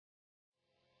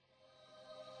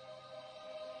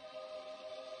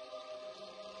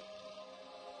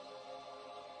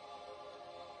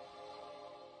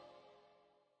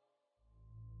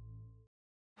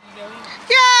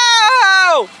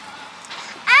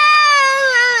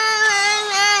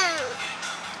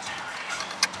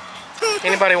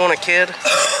Anybody want a kid? 2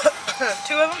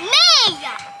 of them? Me!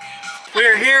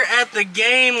 We're here at the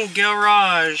Game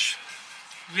Garage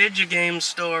video game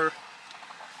store.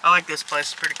 I like this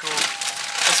place, it's pretty cool.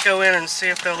 Let's go in and see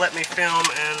if they'll let me film,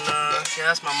 and yeah,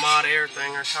 that's my mod air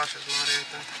thing, or Tasha's mod air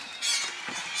thing.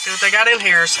 See what they got in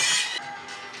here.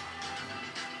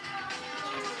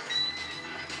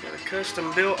 Got a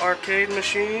custom built arcade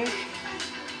machine.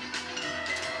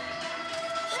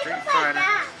 Street Fighter.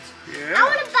 Yeah. I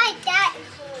want to buy that at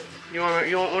home.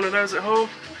 You want one of those at home?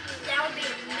 That would be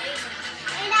amazing.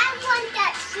 And I want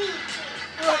that tree.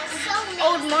 That's so amazing.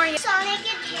 Old Mario. Sonic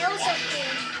and Tails up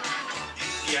here.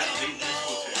 Yeah, this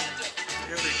will too.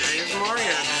 Every day is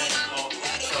Mario Day.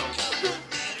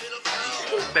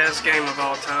 Best game of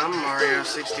all time, Mario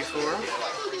 64. Yeah,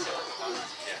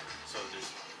 so there's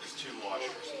 2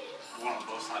 washers. One on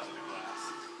both sides of the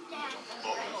glass.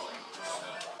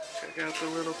 Check out the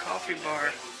little coffee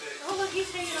bar. Oh, look,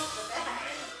 he's hanging off the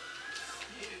back.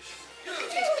 Look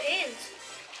at his pins.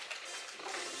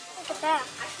 Look at that.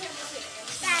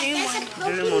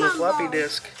 Dad, Doom on a floppy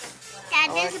disk. Dad,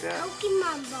 I there's like a that.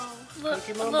 Pokemon ball.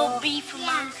 Pokemon Little ball? bee from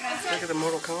Minecraft. Look at the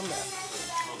Mortal Kombat.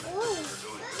 Ooh.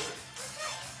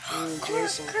 Ooh,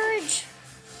 Jason. Courage.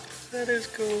 That is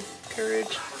cool.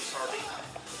 Courage.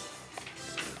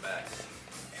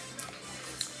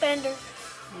 Bender.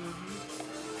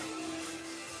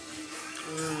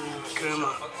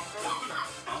 Kuma.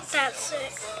 That's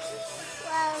sick.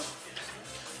 Wow.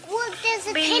 Look, there's a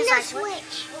Beanie's Nintendo like,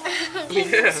 Switch.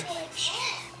 Yeah. Switch.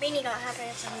 Beanie got happy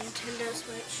it's a Nintendo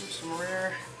Switch. Some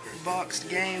rare boxed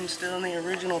games still in the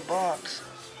original box.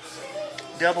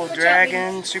 Double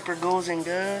Dragon, Super Ghouls and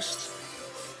Ghosts,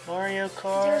 Mario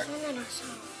Kart. There's one that I saw.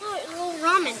 Oh, a little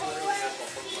ramen.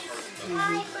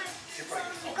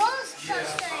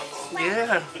 Ghostbusters.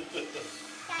 Yeah.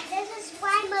 Dad, this is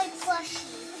why my plushie.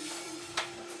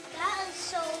 That is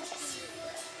so cute.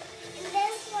 And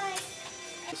there's like...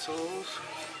 Consoles,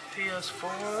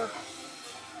 PS4,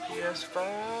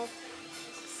 PS5,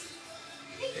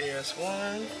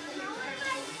 PS1.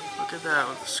 Look at that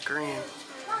with the screen.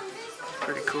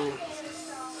 Pretty cool.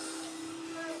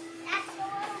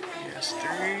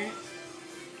 PS3.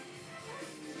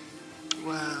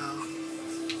 Wow.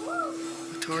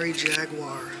 Atari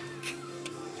Jaguar.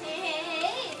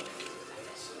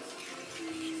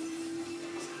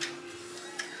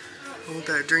 I want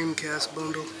that Dreamcast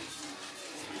bundle.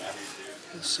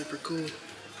 That's super cool.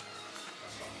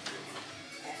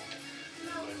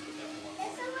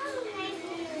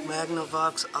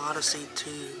 Magnavox Odyssey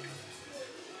 2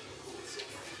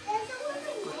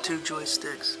 with 2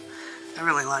 joysticks. I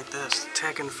really like this.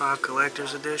 Tekken 5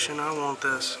 Collector's Edition. I want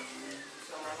this.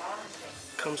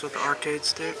 Comes with the arcade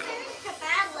stick.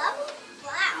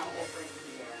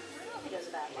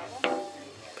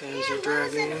 Panzer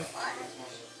Dragoon.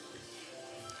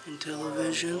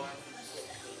 Intellivision.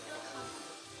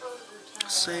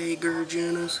 Sega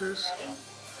Genesis.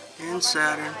 And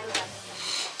Saturn.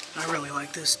 I really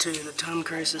like this too. The Time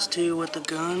Crisis 2 with the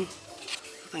gun.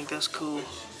 I think that's cool.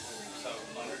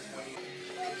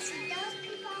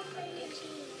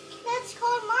 That's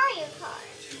called Mario Kart.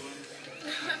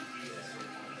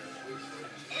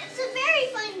 It's a very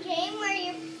fun game where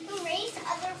you race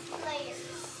other players.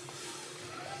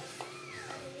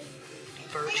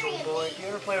 Virtual Boy. You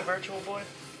ever play a Virtual Boy?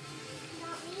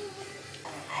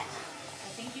 I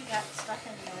think you got stuck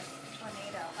in the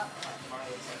tornado.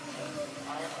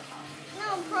 No,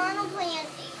 Piranha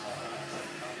Planting.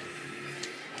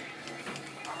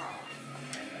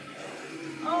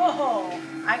 Oh,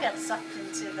 I got sucked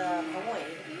into the void.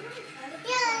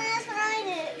 Yeah, that's what I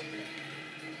did.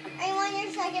 Are you on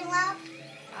your second lap?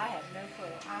 I have no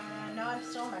clue. No, I'm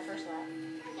still on my first lap.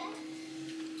 Okay.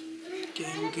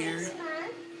 Game Gear.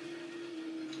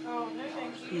 Oh, no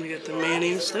thank you. And we got the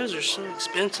minis. Those are so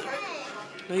expensive.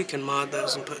 Now you can mod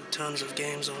those and put tons of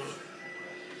games on them.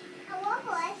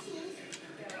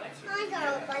 I got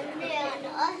a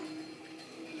banana.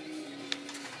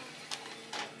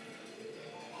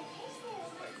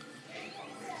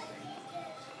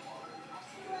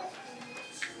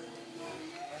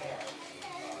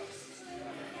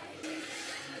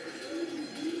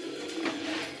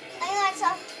 I got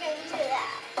something to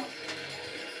that.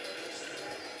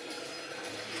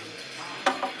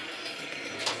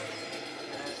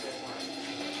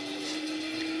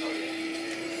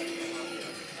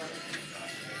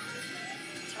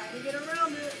 Trying to get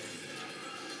around it.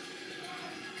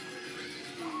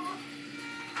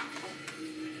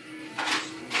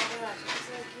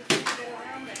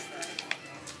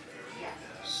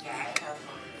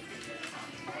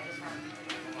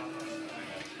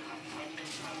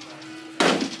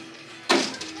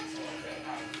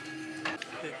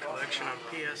 collection of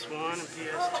PS1 and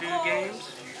PS2 games.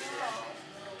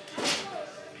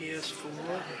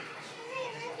 PS4.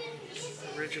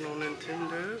 Original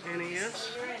Nintendo,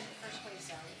 NES.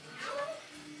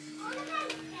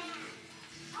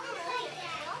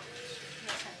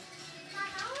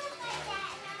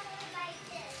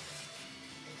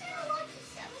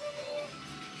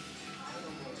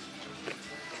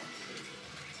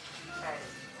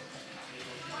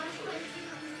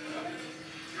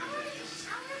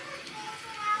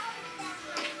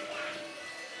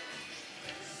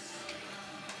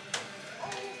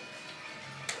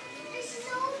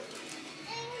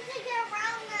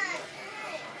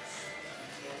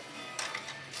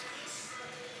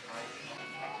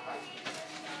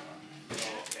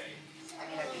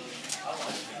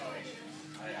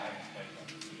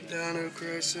 Dino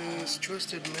Crisis,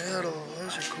 Twisted Metal,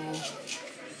 those are cool.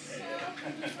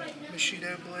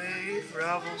 Bushido Blade,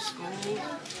 Rival School,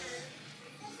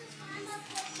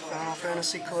 Final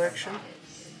Fantasy Collection.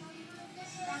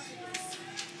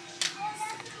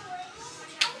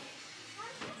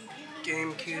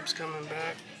 GameCube's coming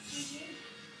back.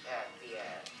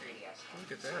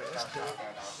 Look at that, that's dope.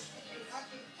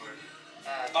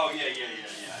 Oh, yeah.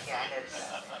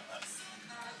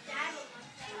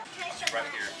 Right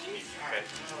here. Okay.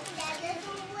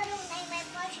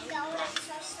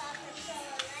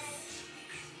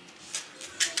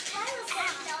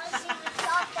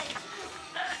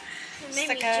 It made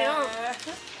me jump.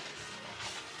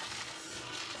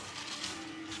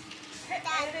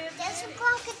 There's a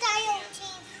crocodile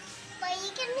teeth, but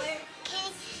you can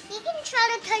try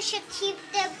to touch your teeth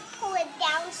to pull it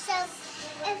down. So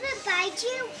if it bites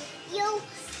you,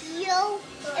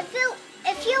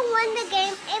 if you win the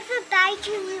game, if it bites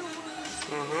you, you lose.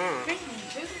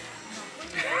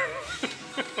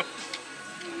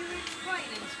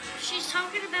 She's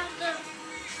talking about the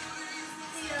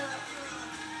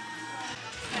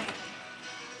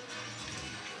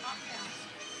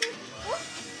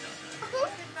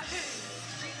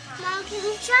Mom, can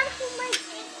you try to hold my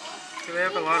teeth? They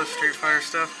have a lot of Street Fighter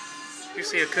stuff. You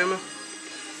see Akuma?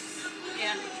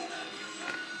 yeah.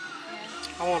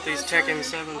 I want these Tekken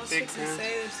 7 Fig pins.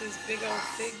 There's this big old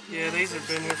fig. Yeah, these have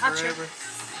been here forever.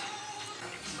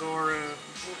 Goro.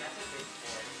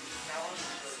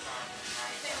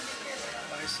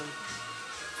 Bison.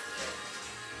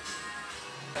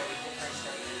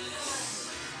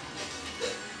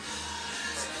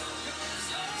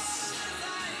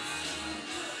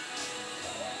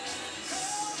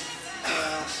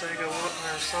 Sega 1,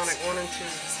 or Sonic 1 and 2.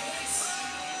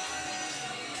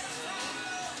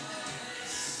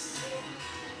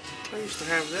 I used to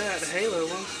have that, the Halo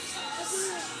one.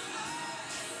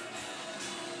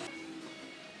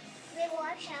 They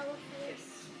watch our face.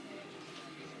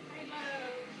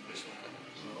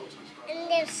 And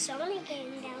there's Sonic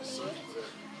game down here.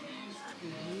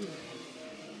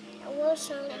 I love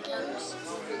Sonic games.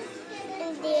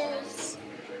 And there's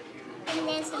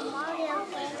the Mario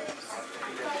games.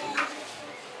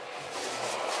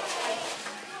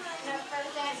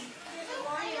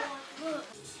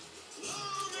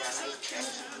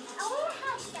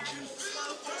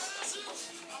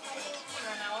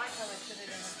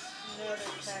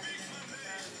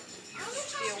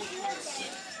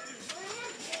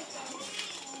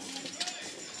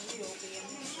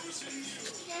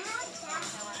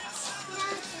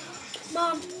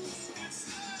 Mom.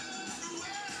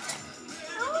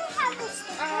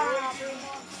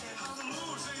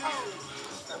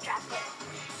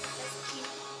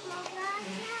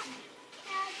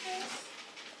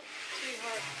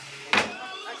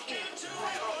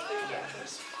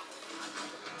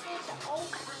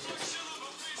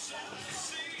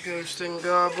 Ghosts and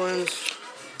Goblins.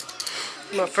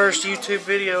 My first YouTube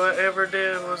video I ever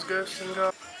did was Ghosts and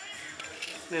Goblins.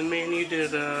 Then me and you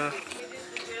did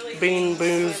Bean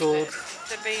Boozled.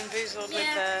 The Bean Boozled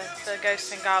with the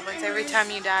Ghosts and Goblins. Every time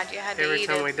you died, you had to eat a bean.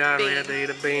 Every time we died, we had to eat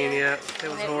a bean, yeah. It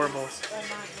was horrible.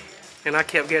 And I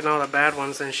kept getting all the bad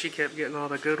ones, and she kept getting all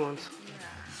the good ones.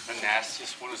 The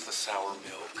nastiest one is the sour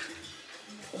milk.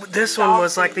 This one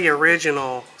was like the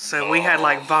original, so we had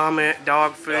like vomit,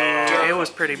 dog food. It was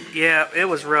pretty, yeah, it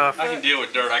was rough. I can deal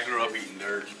with dirt. I grew up eating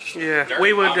dirt. Yeah, Dirt we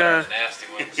and would, vomit are nasty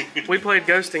ones. we played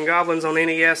Ghosts and Goblins on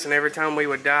NES, and every time we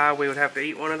would die, we would have to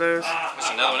eat one of those. There's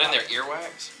another one in there,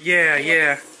 earwax. Yeah,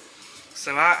 yeah.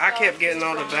 So I kept getting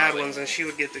all the bad ones, and she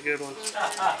would get the good ones.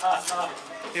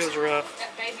 It was rough.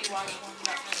 That baby wash one.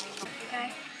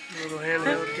 Okay. Little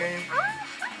handheld game.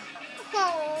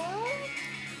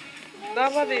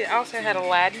 That one also had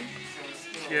Aladdin.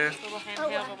 Yeah. Little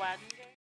handheld Aladdin.